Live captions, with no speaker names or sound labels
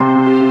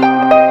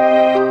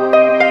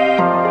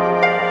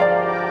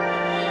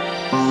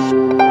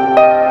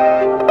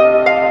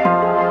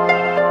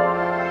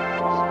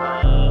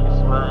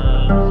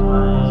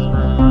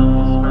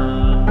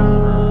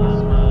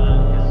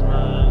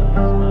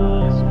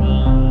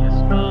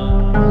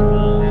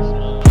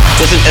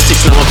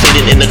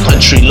in the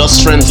country.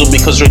 Lost friends all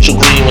because Rachel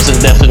Green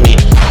wasn't there for me.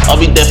 I'll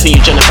be there for you,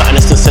 Jennifer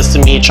Aniston says to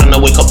me. Trying to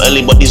wake up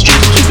early, but these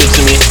dreams are too big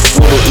to me.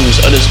 Water ooze,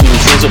 others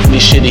lose, dreams are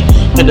really shitty.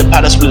 Hit the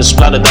pad, split,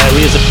 splatter,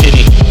 diarrhea's a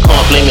pity.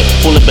 Can't blame it,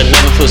 all of it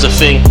never feels a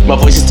thing. My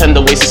voice is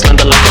tender, waist is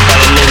slender like a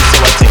violin.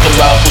 So I take a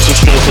bow, pull some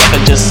strings like I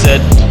just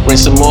said. Rain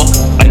some more,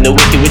 I know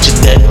Wicked Witch is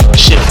dead.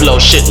 Shit flow,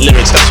 shit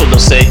lyrics, that's what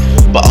they'll say.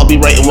 But I'll be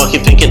writing, working,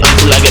 thinking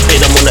until I get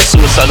paid. I'm on that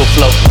suicidal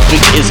flow.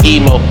 Wicked is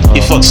emo.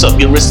 He fucks up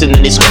your wrist and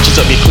then he scratches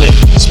up your clip.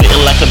 Spitting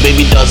like a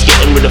baby does,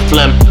 getting rid of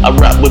phlegm. I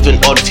rap with an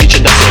odd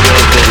future, that's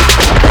irrelevant.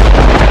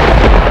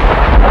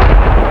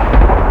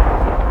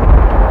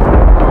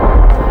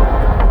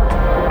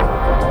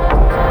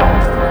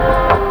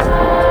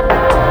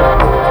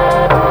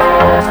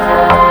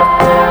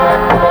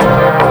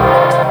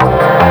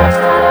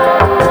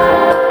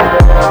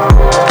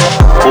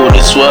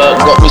 This work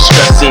got me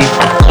stressing.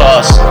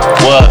 Class,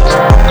 work,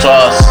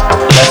 class,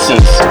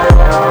 lessons.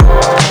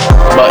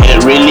 But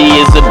it really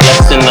is a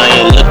blessing. Now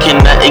you're looking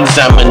at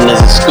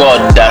examiners. It's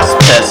God that's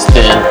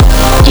testing.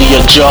 Do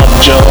your job,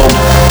 Job.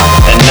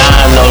 And now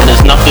I know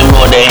there's nothing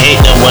more they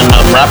hate than when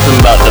I'm rapping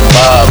about the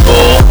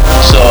Bible.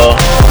 So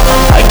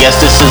I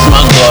guess this is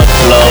my God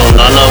flow.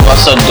 None of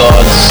us are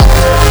gods,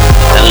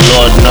 and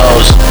Lord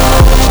knows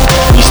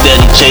we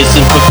steady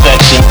chasing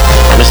perfection.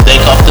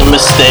 Mistake after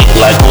mistake,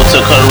 like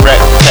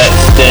autocorrect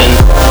texting.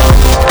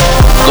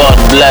 God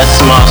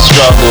bless my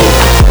struggle,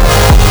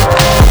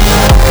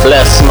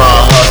 bless my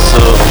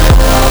hustle.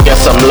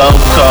 Guess I'm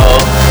loco.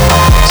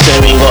 Say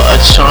we ain't got a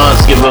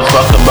chance, give a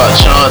fuck about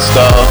chance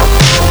though.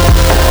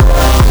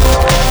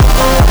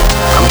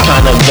 I'm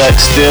kinda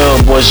vexed still.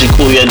 Boys, you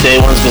cool, your day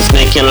one's been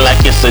snaking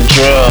like it's a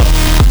drill.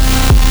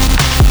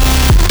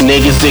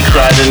 Niggas they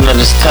cried and I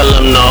just tell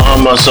them no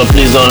homo. So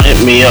please don't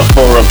hit me up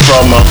for a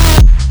promo.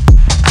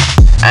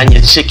 And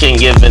your chick ain't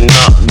giving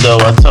up though.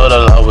 I told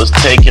her I was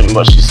taken,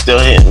 but she still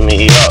hitting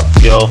me up,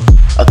 yo.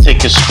 I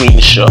take a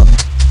screenshot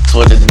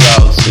for the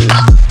doubters.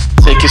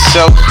 Take a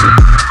selfie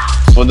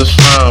for the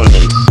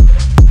frowners.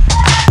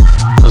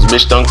 Cause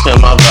bitch don't kill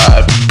my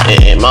vibe.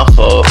 It ain't my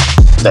fault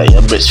that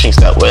your bitch thinks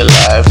that we're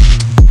live.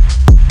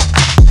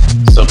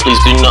 So please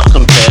do not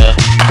compare.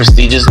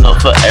 Prestige is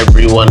not for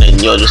everyone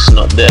and you're just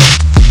not there.